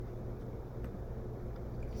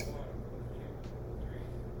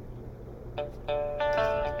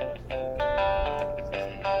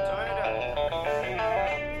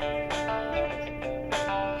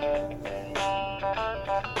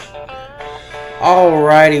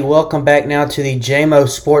Alrighty, welcome back now to the JMO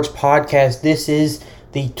Sports Podcast. This is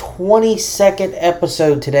the 22nd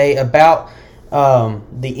episode today about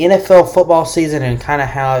the NFL football season and kind of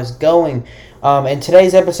how it's going. In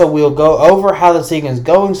today's episode, we'll go over how the season is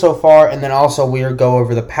going so far, and then also we'll go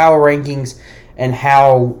over the power rankings and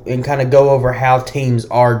kind of go over how teams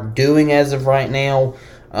are doing as of right now.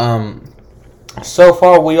 So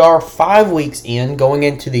far, we are 5 weeks in, going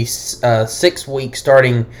into the 6th week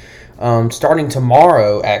starting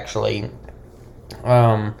tomorrow, actually.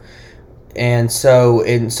 And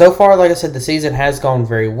so far, like I said, the season has gone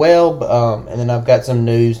very well. And then I've got some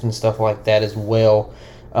news and stuff like that as well.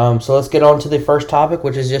 So let's get on to the first topic,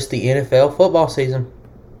 which is just the NFL football season.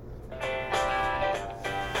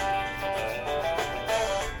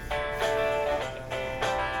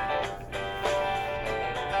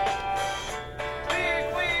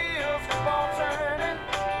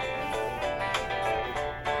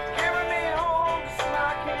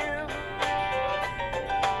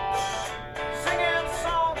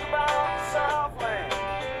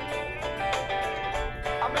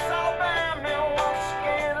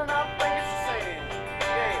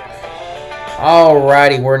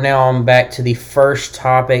 Alrighty, we're now on back to the first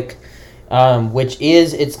topic, which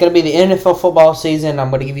is, it's going to be the NFL football season.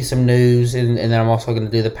 I'm going to give you some news, and then I'm also going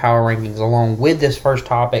to do the power rankings along with this first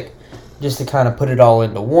topic, just to kind of put it all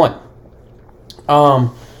into one.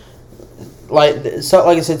 Like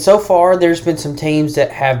I said, so far there's been some teams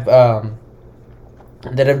that have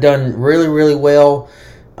done really, really well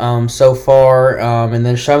so far, and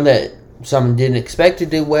there's some didn't expect to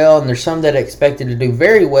do well, and there's some that expected to do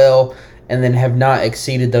very well, and then have not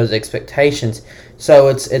exceeded those expectations. So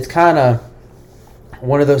it's kind of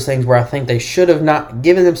one of those things where I think they should have not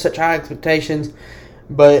given them such high expectations,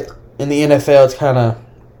 but in the NFL it's kind of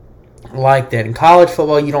like that. In college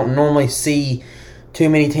football, you don't normally see too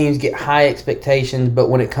many teams get high expectations, but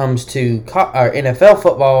when it comes to NFL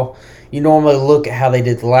football, you normally look at how they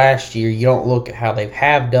did last year. You don't look at how they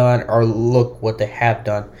have done or look what they have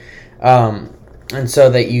done. And so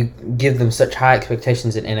that you give them such high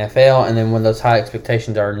expectations in NFL, and then when those high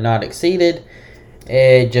expectations are not exceeded,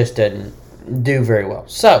 it just doesn't do very well.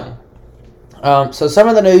 So some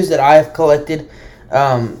of the news that I have collected,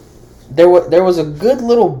 there was a good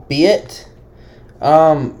little bit,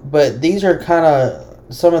 but these are kind of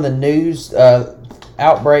some of the news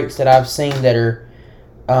outbreaks that I've seen that are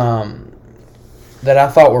that I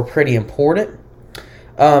thought were pretty important.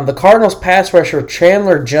 The Cardinals pass rusher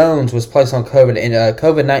Chandler Jones was placed on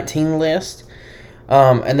COVID-19 list.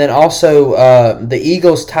 And then also the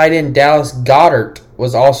Eagles tight end Dallas Goedert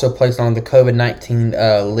was also placed on the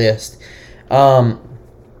COVID-19 list. I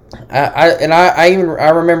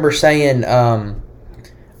remember saying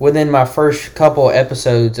within my first couple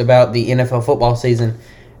episodes about the NFL football season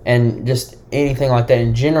and just anything like that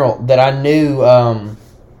in general that I knew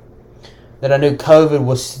COVID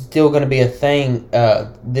was still going to be a thing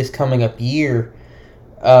this coming up year,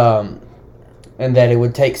 and that it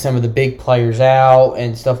would take some of the big players out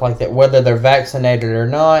and stuff like that, whether they're vaccinated or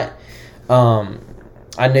not.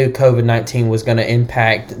 I knew COVID-19 was going to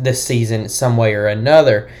impact this season some way or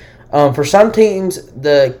another. For some teams,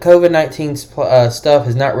 the COVID-19 stuff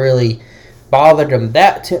has not really bothered them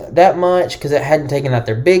that much because it hadn't taken out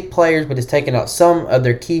their big players, but it's taken out some of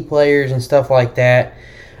their key players and stuff like that.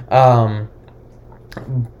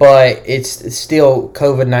 But it's still,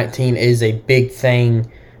 COVID-19 is a big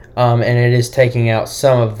thing, and it is taking out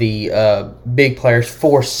some of the big players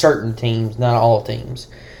for certain teams, not all teams.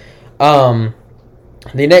 The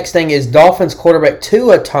next thing is Dolphins quarterback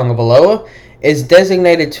Tua Tagovailoa is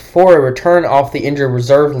designated for a return off the injured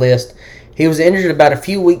reserve list. He was injured about a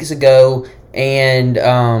few weeks ago, and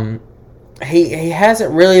he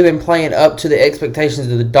hasn't really been playing up to the expectations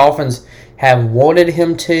that the Dolphins have wanted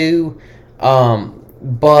him to.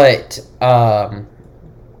 But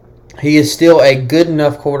he is still a good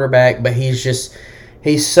enough quarterback, but he's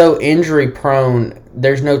so injury prone.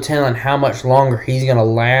 There's no telling how much longer he's going to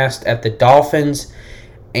last at the Dolphins,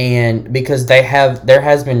 and because there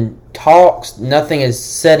has been talks, nothing is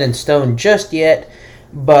set in stone just yet,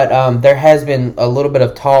 but there has been a little bit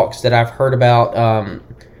of talks that I've heard about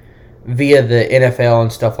via the NFL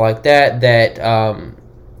and stuff like that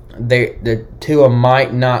the Tua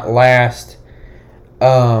might not last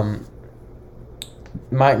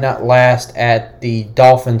at the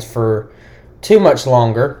Dolphins for too much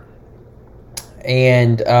longer,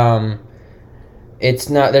 and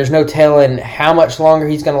there's no telling how much longer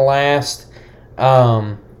he's going to last.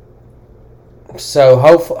 So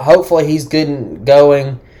hopefully he's good and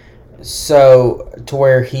going, so to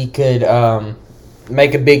where he could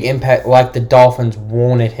make a big impact like the Dolphins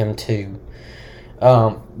wanted him to.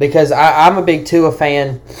 Because I'm a big Tua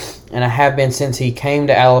fan, and I have been since he came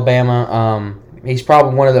to Alabama. He's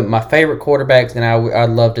probably one of my favorite quarterbacks, and I'd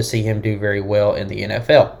love to see him do very well in the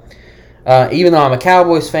NFL. Even though I'm a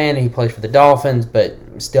Cowboys fan, he plays for the Dolphins, but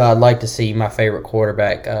still I'd like to see my favorite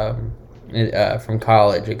quarterback from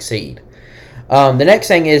college exceed. The next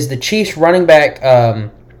thing is the Chiefs running back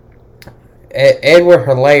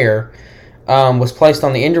Edward-Helaire was placed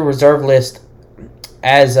on the injured reserve list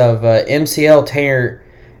as of MCL tear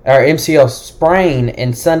or MCL sprain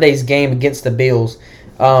in Sunday's game against the Bills.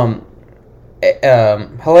 Helaire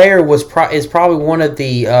is probably one of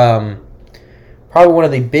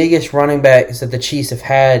the biggest running backs that the Chiefs have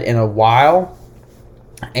had in a while,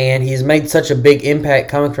 and he's made such a big impact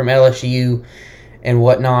coming from LSU and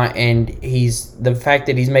whatnot. And the fact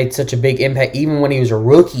that he's made such a big impact, even when he was a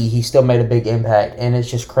rookie, he still made a big impact, and it's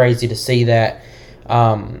just crazy to see that.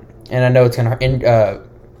 And I know it's going to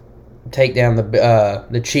take down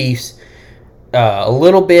the Chiefs a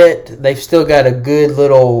little bit. They've still got a good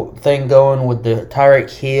little thing going with the Tyreek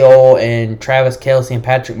Hill and Travis Kelce and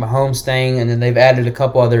Patrick Mahomes thing, and then they've added a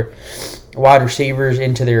couple other wide receivers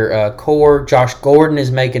into their core. Josh Gordon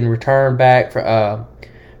is making a return back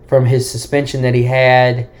from his suspension that he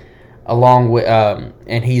had, along with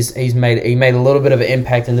and he made a little bit of an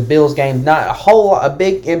impact in the Bills game. Not a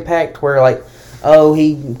big impact where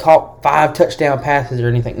he caught 5 touchdown passes or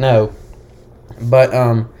anything. No,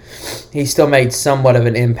 but he still made somewhat of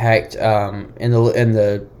an impact in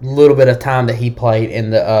the little bit of time that he played in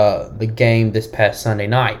the game this past Sunday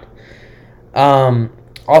night.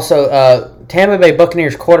 Also, Tampa Bay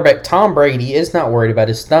Buccaneers quarterback Tom Brady is not worried about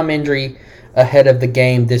his thumb injury ahead of the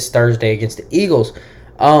game this Thursday against the Eagles.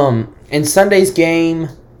 In Sunday's game,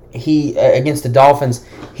 he against the Dolphins,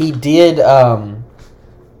 he did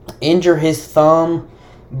injure his thumb,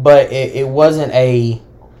 but it wasn't a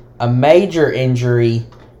major injury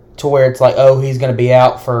to where it's like, he's going to be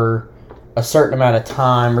out for a certain amount of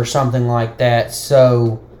time or something like that.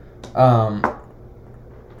 So I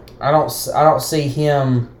don't see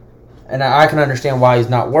him, and I can understand why he's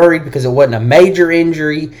not worried, because it wasn't a major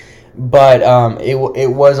injury, but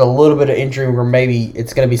it was a little bit of injury where maybe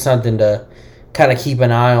it's going to be something to kind of keep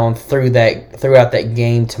an eye on throughout that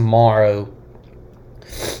game tomorrow.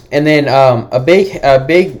 And then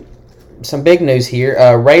some big news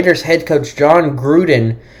here. Raiders head coach John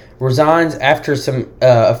Gruden resigns after some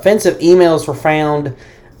offensive emails were found.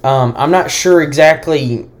 I'm not sure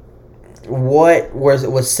exactly what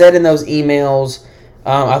was said in those emails.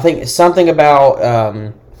 I think something about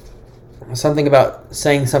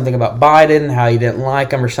saying something about Biden, how he didn't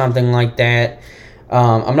like him or something like that.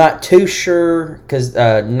 I'm not too sure, because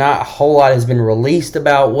not a whole lot has been released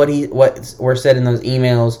about what were said in those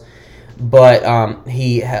emails. But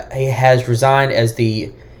he has resigned as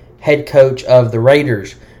the head coach of the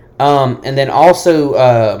Raiders. And then also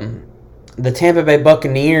the Tampa Bay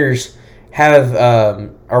Buccaneers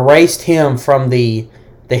have erased him from the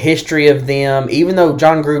history of them. Even though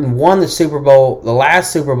John Gruden won the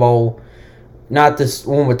last Super Bowl, not this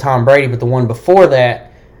one with Tom Brady, but the one before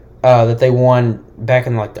that, that they won back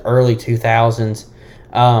in the early 2000s.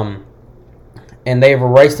 And they've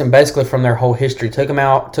erased him basically from their whole history. Took him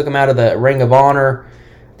out of the Ring of Honor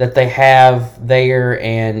that they have there,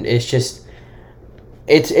 and it's just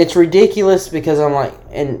it's ridiculous, because I'm like,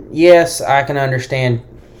 and yes, I can understand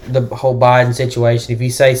the whole Biden situation. If you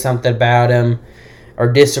say something about him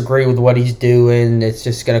or disagree with what he's doing, it's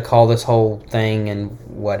just going to call this whole thing and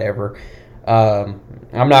whatever. I'm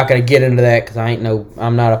not going to get into that, because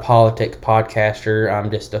I'm not a politics podcaster. I'm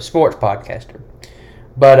just a sports podcaster.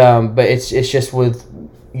 But it's just with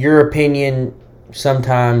your opinion.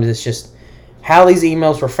 Sometimes it's just how these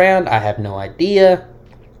emails were found. I have no idea.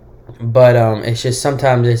 But it's just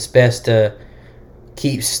sometimes it's best to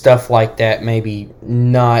keep stuff like that maybe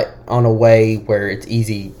not on a way where it's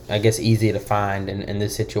easy to find in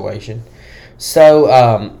this situation.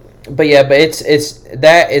 So but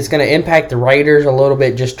it's going to impact the Raiders a little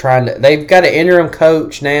bit. Just they've got an interim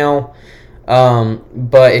coach now,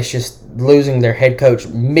 but it's just losing their head coach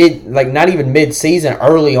not even mid-season,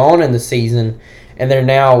 early on in the season, and they're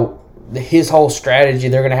now his whole strategy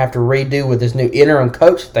they're going to have to redo with this new interim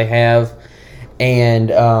coach that they have.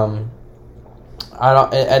 And I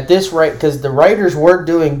don't, at this rate, because the Raiders were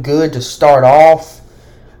doing good to start off,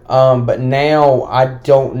 but now I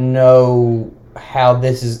don't know how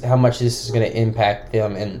much this is going to impact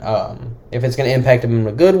them, and if it's going to impact them in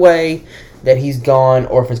a good way that he's gone,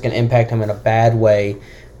 or if it's going to impact him in a bad way.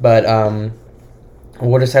 But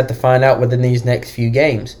We'll just have to find out within these next few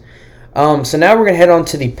games. So now we're going to head on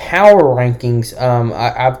to the power rankings.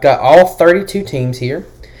 I've got all 32 teams here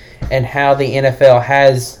and how the NFL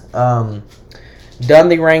has done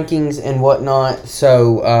the rankings and whatnot.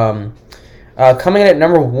 So coming in at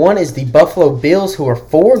number 1 is the Buffalo Bills, who are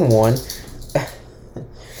 4-1.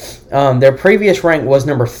 Their previous rank was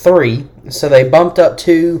number 3, so they bumped up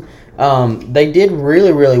 2. They did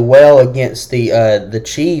really, really well against the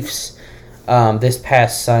Chiefs this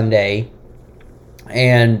past Sunday,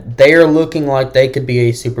 and they are looking like they could be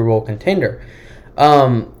a Super Bowl contender.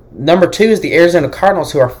 Number 2 is the Arizona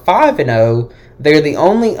Cardinals, who are 5-0. They're the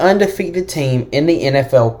only undefeated team in the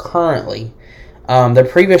NFL currently. Their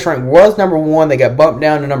previous rank was number 1. They got bumped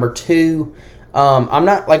down to number 2. I'm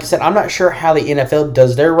not sure how the NFL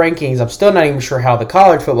does their rankings. I'm still not even sure how the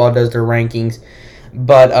college football does their rankings.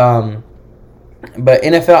 But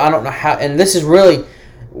NFL, I don't know how. And this is really,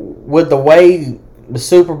 with the way the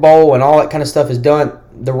Super Bowl and all that kind of stuff is done,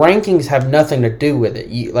 the rankings have nothing to do with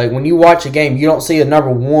it. Like when you watch a game, you don't see a number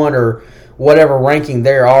 1 or whatever ranking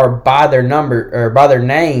there are by their number or by their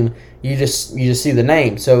name. You just see the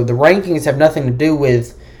name. So the rankings have nothing to do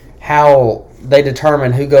with how they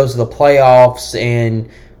determine who goes to the playoffs and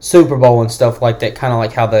Super Bowl and stuff like that, kind of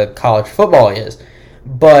like how the college football is.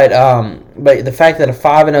 But the fact that a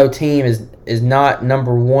 5-0 team is not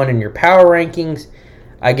number 1 in your power rankings,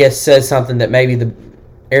 I guess says something that maybe the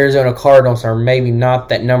Arizona Cardinals are maybe not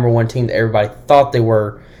that number 1 team that everybody thought they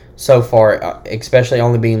were so far, especially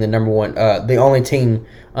only being the number 1, the only team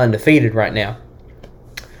undefeated right now.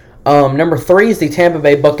 Number 3 is the Tampa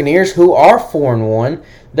Bay Buccaneers, who are 4-1.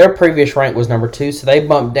 Their previous rank was number 2, so they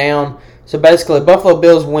bumped down. So basically, Buffalo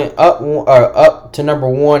Bills went up to number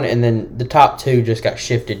 1, and then the top 2 just got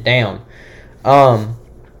shifted down. But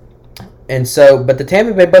the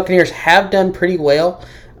Tampa Bay Buccaneers have done pretty well.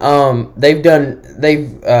 They've done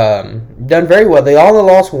very well. They only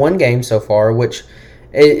lost 1 game so far, which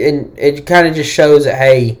it kind of just shows that,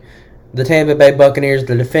 hey, the Tampa Bay Buccaneers,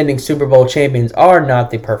 the defending Super Bowl champions, are not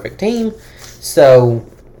the perfect team. So,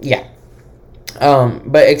 yeah.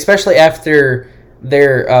 But especially after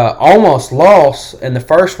their almost loss in the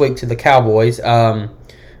first week to the Cowboys,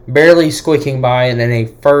 barely squeaking by, and then a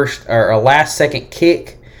last-second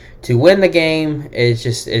kick to win the game.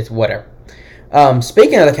 It's whatever.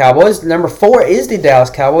 Speaking of the Cowboys, number 4 is the Dallas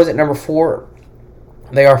Cowboys. At number 4,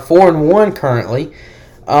 they are 4-1 currently.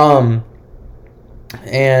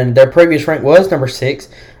 And their previous rank was number 6.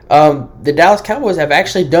 The Dallas Cowboys have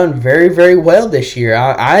actually done very, very well this year.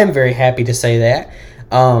 I am very happy to say that.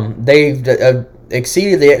 They've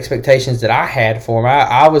exceeded the expectations that I had for them.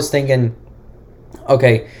 I was thinking,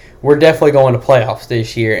 okay, we're definitely going to playoffs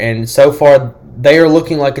this year. And so far, they are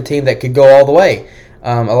looking like a team that could go all the way.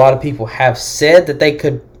 A lot of people have said that they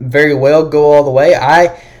could very well go all the way.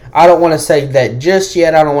 I don't want to say that just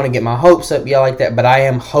yet. I don't want to get my hopes up yet like that, but I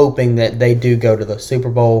am hoping that they do go to the Super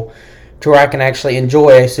Bowl to where I can actually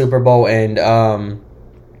enjoy a Super Bowl and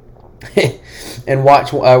and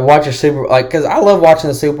watch a Super Bowl. Because I love watching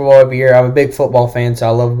the Super Bowl every year. I'm a big football fan, so I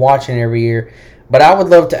love watching it every year. But I would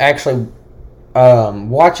love to actually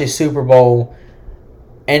watch a Super Bowl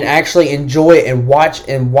and actually enjoy it and watch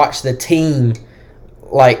the team.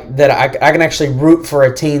 Like, that I can actually root for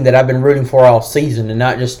a team that I've been rooting for all season and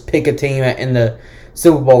not just pick a team in the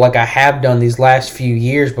Super Bowl like I have done these last few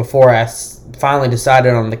years before I finally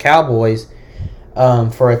decided on the Cowboys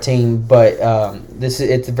for a team. But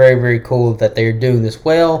it's very, very cool that they're doing this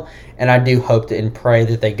well, and I do hope and pray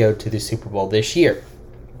that they go to the Super Bowl this year.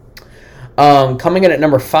 Coming in at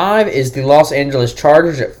number 5 is the Los Angeles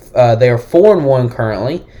Chargers. They are 4-1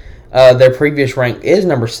 currently. Their previous rank is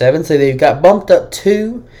number 7, so they've got bumped up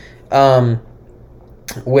 2,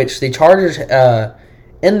 which the Chargers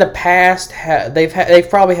in the past they've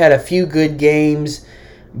probably had a few good games,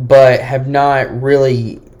 but have not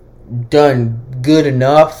really done good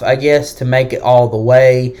enough, I guess, to make it all the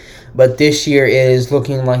way. But this year is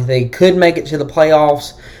looking like they could make it to the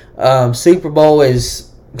playoffs. Super Bowl is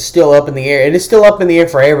still up in the air, and it's still up in the air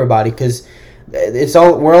for everybody because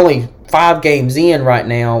we're only 5 games in right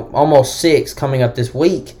now, almost 6 coming up this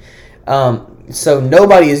week. So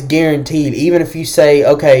nobody is guaranteed, even if you say,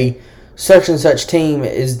 okay, such and such team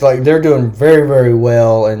is like they're doing very, very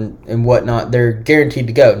well and whatnot, they're guaranteed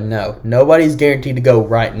to go. No, nobody's guaranteed to go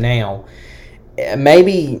right now.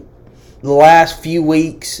 Maybe the last few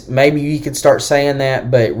weeks, maybe you could start saying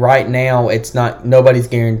that, but right now it's not. Nobody's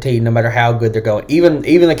guaranteed, no matter how good they're going. Even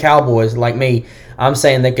the Cowboys, like me, I'm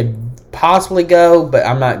saying they could possibly go, but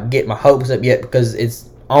I'm not getting my hopes up yet because it's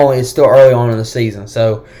still early on in the season,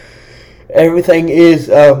 so everything is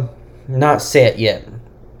not set yet.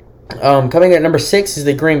 Coming in at number 6 is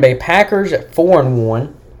the Green Bay Packers at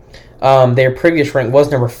 4-1. Their previous rank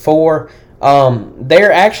was number 4.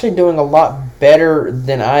 They're actually doing a lot better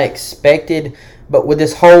than I expected, but with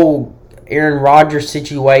this whole Aaron Rodgers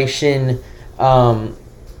situation, and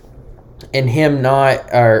him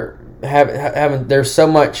not or having there's so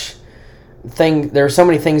many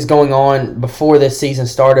things going on before this season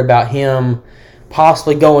started about him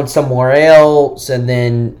possibly going somewhere else, and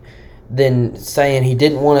then saying he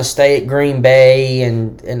didn't want to stay at Green Bay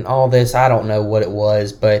and all this. I don't know what it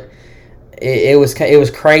was, but it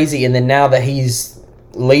was crazy. And then now that he's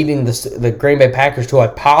leading the Green Bay Packers to a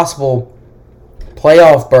possible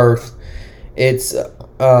playoff berth, it's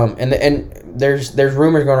and there's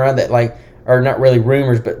rumors going around that, like, or not really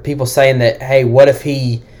rumors, but people saying that, hey, what if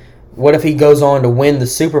he goes on to win the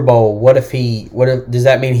Super Bowl? What if does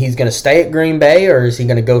that mean he's going to stay at Green Bay, or is he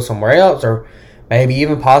going to go somewhere else, or maybe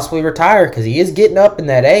even possibly retire, because he is getting up in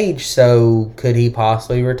that age? So could he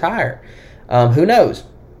possibly retire? Who knows?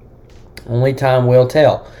 Only time will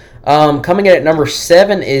tell. Coming in at number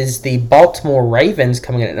 7 is the Baltimore Ravens,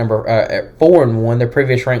 coming in at at 4-1. Their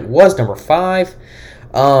previous rank was number 5.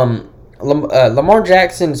 Lamar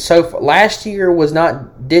Jackson last year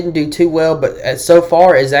didn't do too well, but so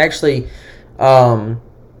far is actually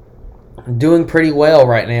doing pretty well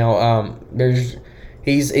right now.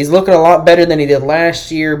 He's looking a lot better than he did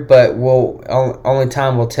last year, but only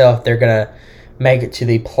time will tell if they're gonna make it to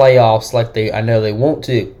the playoffs like I know they want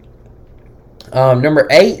to. Number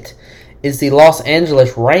 8 is the Los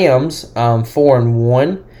Angeles Rams,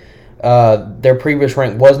 4-1. Their previous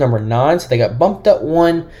rank was number 9, so they got bumped up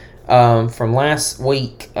 1 from last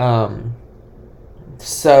week. But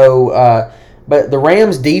the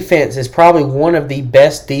Rams defense is probably one of the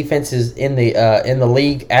best defenses in the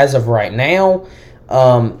league as of right now.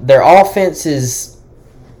 Their offense is,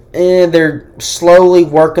 they're slowly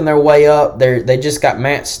working their way up. They just got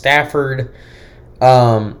Matt Stafford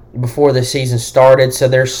before the season started, so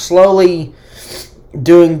they're slowly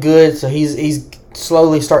doing good. So he's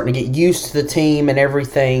slowly starting to get used to the team and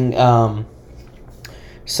everything.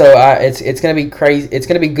 So it's going to be crazy. It's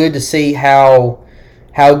going to be good to see how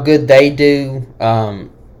good they do.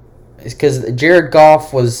 It's because Jared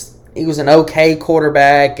Goff was an okay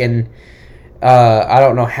quarterback, and I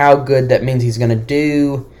don't know how good that means he's going to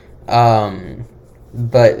do.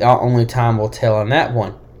 But only time will tell on that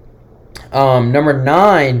one. Number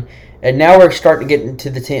 9, and now we're starting to get into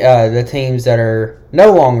the teams that are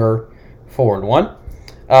no longer 4-1.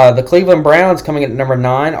 The Cleveland Browns, coming in at number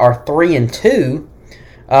 9, are 3-2.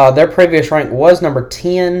 Their previous rank was number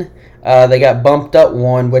 10. They got bumped up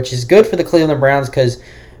 1, which is good for the Cleveland Browns.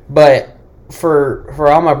 But for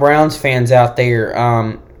all my Browns fans out there,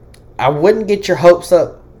 I wouldn't get your hopes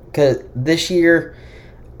up, because this year,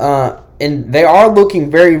 and they are looking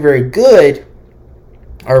very, very good.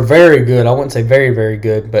 Or very good. I wouldn't say very, very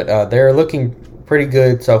good, but they're looking pretty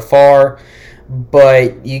good so far.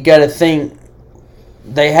 But you got to think,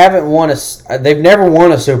 they've never won a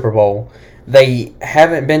Super Bowl. They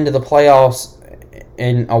haven't been to the playoffs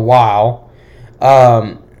in a while.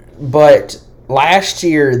 But last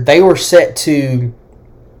year they were set to.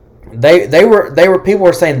 They were people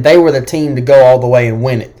were saying they were the team to go all the way and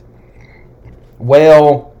win it.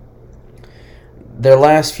 Well, their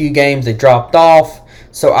last few games they dropped off.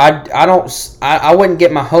 So I wouldn't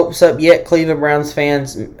get my hopes up yet, Cleveland Browns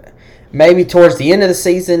fans. Maybe towards the end of the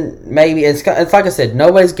season, maybe it's like I said,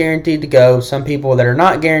 nobody's guaranteed to go. Some people that are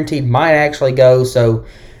not guaranteed might actually go. So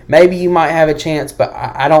maybe you might have a chance, but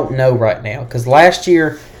I don't know right now. Because last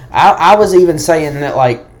year, I was even saying that,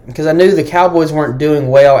 like, because I knew the Cowboys weren't doing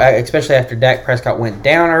well, especially after Dak Prescott went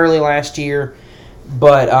down early last year.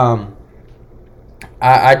 But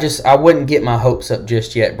I wouldn't get my hopes up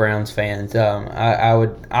just yet, Browns fans.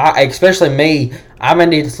 Especially me, I might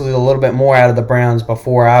need to see a little bit more out of the Browns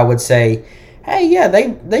before I would say, hey, yeah,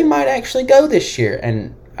 they might actually go this year,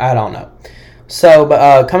 and I don't know. So,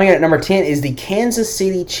 but coming in at number 10 is the Kansas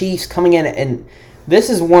City Chiefs, coming in, and this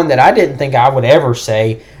is one that I didn't think I would ever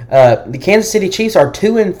say. The Kansas City Chiefs are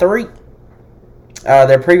 2-3.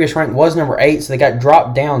 Their previous rank was number 8, so they got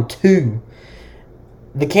dropped down 2.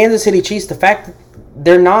 The Kansas City Chiefs, the fact that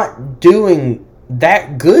they're not doing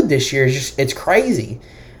that good this year it's crazy,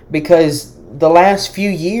 because the last few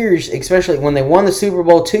years, especially when they won the Super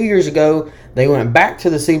Bowl 2 years ago, they went back to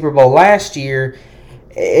the Super Bowl last year.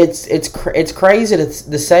 It's crazy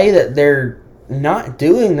to say that they're not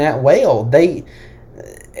doing that well.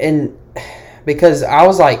 Because I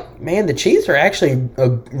was like, man, the Chiefs are actually a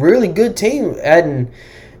really good team, and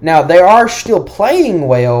now they are still playing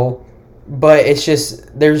well. But it's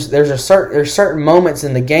just there's certain moments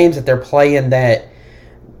in the games that they're playing that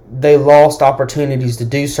they lost opportunities to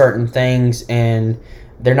do certain things, and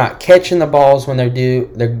they're not catching the balls when they're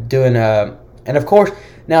doing and of course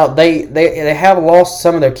now they have lost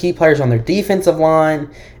some of their key players on their defensive line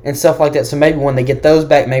and stuff like that. So maybe when they get those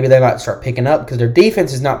back, maybe they might start picking up because their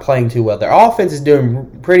defense is not playing too well. Their offense is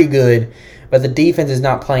doing pretty good, but the defense is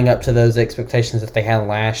not playing up to those expectations that they had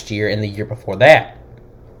last year and the year before that.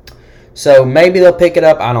 So maybe they'll pick it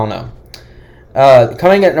up. I don't know.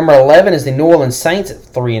 Coming at number 11 is the New Orleans Saints at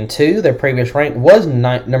 3-2. Their previous rank was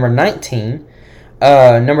number 19.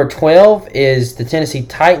 Number 12 is the Tennessee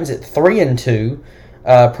Titans at 3-2.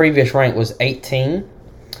 Previous rank was 18.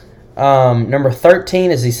 Number 13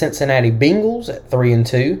 is the Cincinnati Bengals at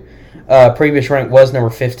 3-2. Previous rank was number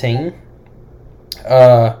 15.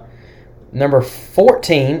 Number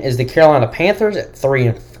 14 is the Carolina Panthers at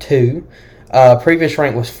 3-2. Previous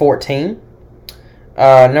rank was 14.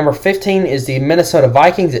 Number 15 is the Minnesota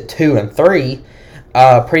Vikings at 2-3.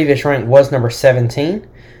 Previous rank was number 17.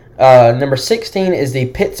 Number 16 is the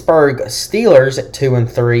Pittsburgh Steelers at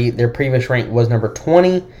 2-3. Their previous rank was number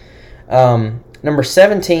 20. Number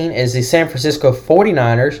 17 is the San Francisco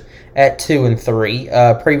 49ers at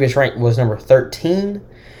 2-3. Previous rank was number 13.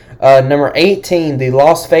 Number 18, the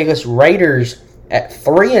Las Vegas Raiders at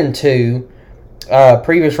 3-2.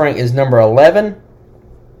 Previous rank is number 11.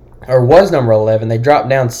 Or was number 11. They dropped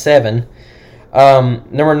down 7.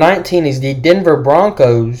 Number 19 is the Denver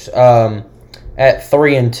Broncos at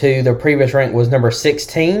 3-2. Their previous rank was number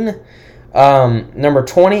 16. Number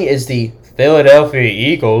 20 is the Philadelphia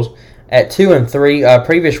Eagles at 2-3.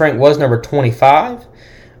 Previous rank was number 25.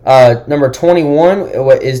 Number 21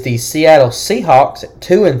 is the Seattle Seahawks at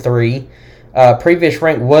 2-3. Previous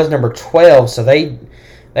rank was number 12. So they've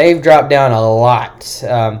dropped down a lot.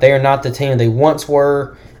 They are not the team they once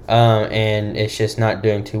were. And it's just not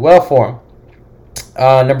doing too well for them.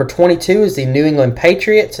 Number 22 is the New England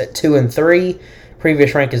Patriots at 2-3.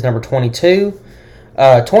 Previous rank is number 22.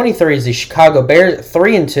 23 is the Chicago Bears at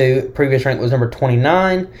 3-2. Previous rank was number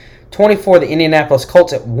 29. 24, the Indianapolis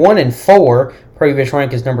Colts at 1-4. Previous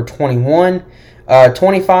rank is number 21.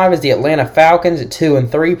 25 is the Atlanta Falcons at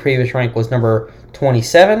 2-3. Previous rank was number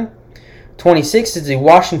 27. 26 is the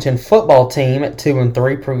Washington Football Team at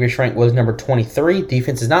 2-3. Previous rank was number 23.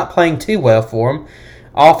 Defense is not playing too well for them.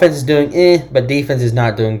 Offense is doing but defense is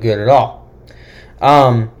not doing good at all.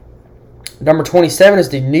 Number 27 is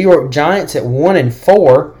the New York Giants at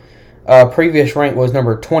 1-4. Previous rank was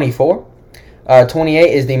number 24.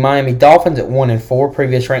 28 is the Miami Dolphins at 1-4.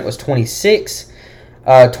 Previous rank was 26.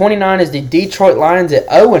 29 is the Detroit Lions at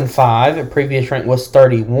 0-5. Previous rank was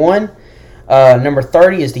 31. Number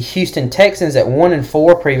 30 is the Houston Texans at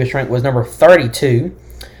 1-4. Previous rank was number 32.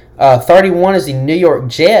 31 is the New York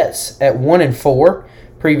Jets at 1-4.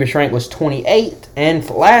 Previous rank was 28. And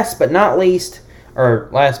last but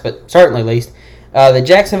certainly least, the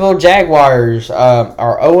Jacksonville Jaguars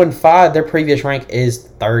are 0-5. Their previous rank is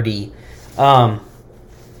 30.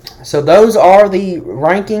 So those are the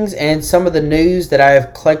rankings and some of the news that I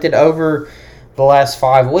have collected over the last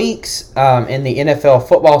 5 weeks in the NFL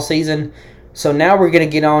football season. So now we're going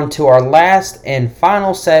to get on to our last and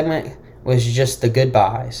final segment, which is just the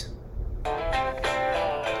goodbyes.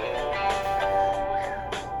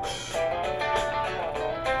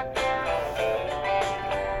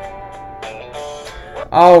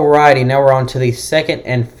 Alrighty, now we're on to the second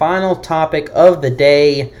and final topic of the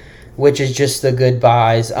day, which is just the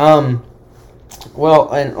goodbyes.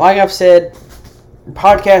 Well, and like I've said, the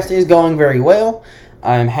podcast is going very well.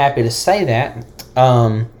 I'm happy to say that.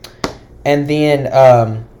 And then,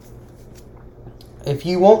 if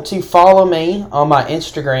you want to follow me on my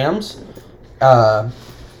Instagrams,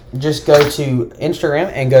 just go to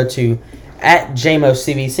Instagram and go to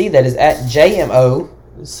 @JMOCBC. That is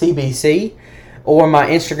 @JMOCBC. Or my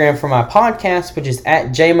Instagram for my podcast, which is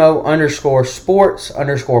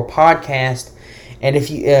 @JMO_sports_podcast. And if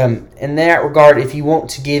you, in that regard, if you want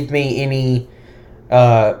to give me any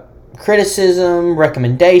criticism,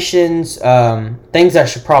 recommendations, things I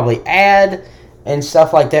should probably add, and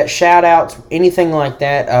stuff like that, shout outs, anything like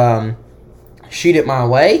that, shoot it my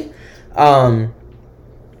way.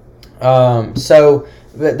 So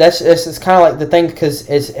that's kind of like the thing, because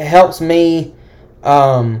it helps me.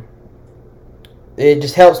 It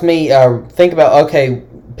just helps me think about, okay,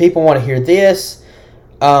 people want to hear this.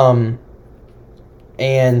 And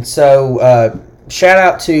so shout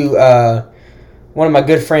out to one of my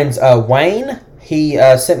good friends, Wayne. He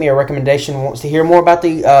sent me a recommendation, wants to hear more about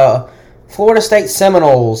the Florida State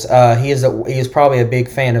Seminoles. He is probably a big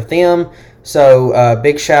fan of them. So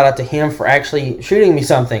big shout out to him for actually shooting me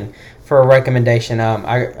something for a recommendation.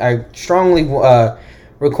 I strongly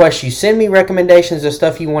request you send me recommendations of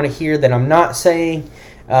stuff you want to hear that I'm not saying.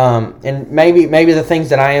 And maybe the things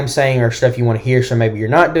that I am saying are stuff you want to hear, so maybe you're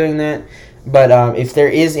not doing that. But if there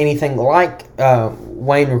is anything like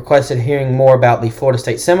Wayne requested hearing more about the Florida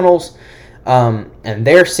State Seminoles and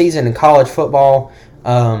their season in college football,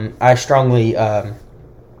 I strongly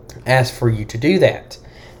ask for you to do that.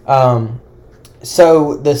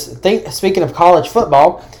 Speaking of college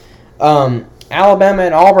football, Alabama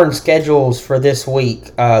and Auburn schedules for this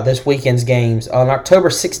weekend's games. On October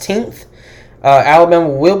 16th, Alabama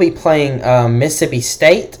will be playing Mississippi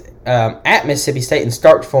State at Mississippi State in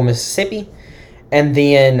Starkville, Mississippi. And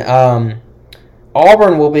then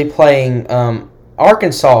Auburn will be playing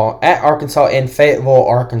Arkansas at Arkansas in Fayetteville,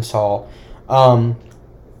 Arkansas.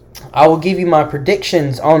 I will give you my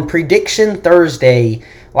predictions on Prediction Thursday.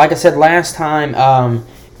 Like I said last time,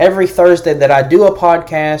 every Thursday that I do a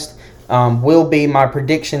podcast will be my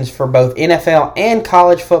predictions for both NFL and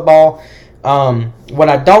college football. When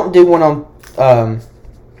I don't do one on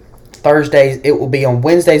Thursdays, it will be on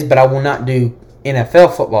Wednesdays, but I will not do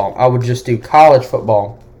NFL football. I would just do college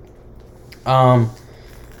football.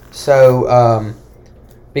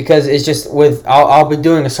 Because it's just I'll be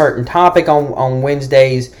doing a certain topic on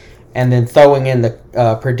Wednesdays, and then throwing in the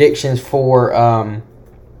predictions for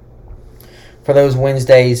those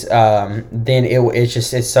Wednesdays. Then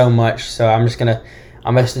it's so much. So I'm going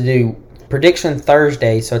to do Prediction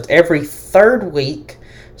Thursday. So it's every third week.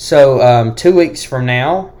 So 2 weeks from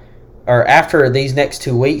now, or after these next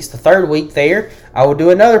 2 weeks, the third week there, I will do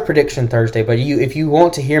another Prediction Thursday. But if you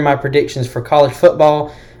want to hear my predictions for college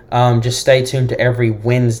football, just stay tuned to every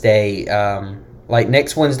Wednesday. Like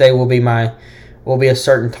next Wednesday will be a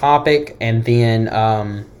certain topic, and then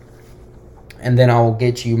I'll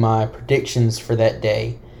get you my predictions for that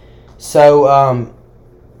day. So,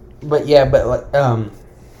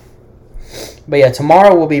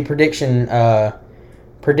 tomorrow will be prediction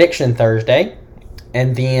Thursday,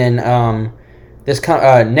 and then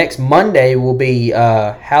next Monday will be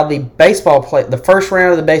how the first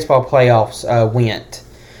round of the baseball playoffs went.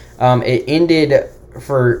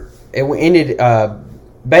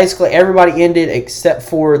 Basically everybody ended except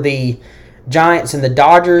for the Giants and the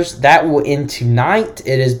Dodgers. That will end tonight.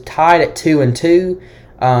 It is tied at 2-2.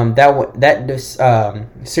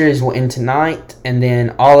 That series will end tonight, and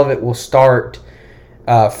then all of it will start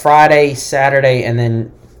Friday, Saturday, and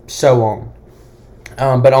then so on.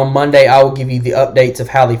 But on Monday, I will give you the updates of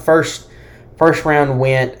how the first round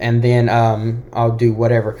went, and then I'll do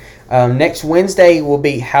whatever. Next Wednesday will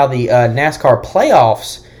be how the NASCAR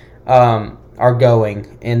playoffs are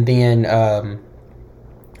going, and then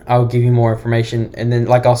I'll give you more information. And then,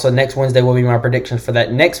 also next Wednesday will be my predictions for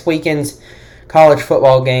that next weekend's college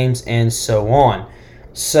football games, and so on.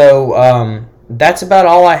 So that's about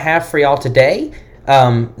all I have for y'all today.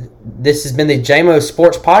 This has been the JMO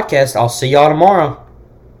Sports Podcast. I'll see y'all tomorrow.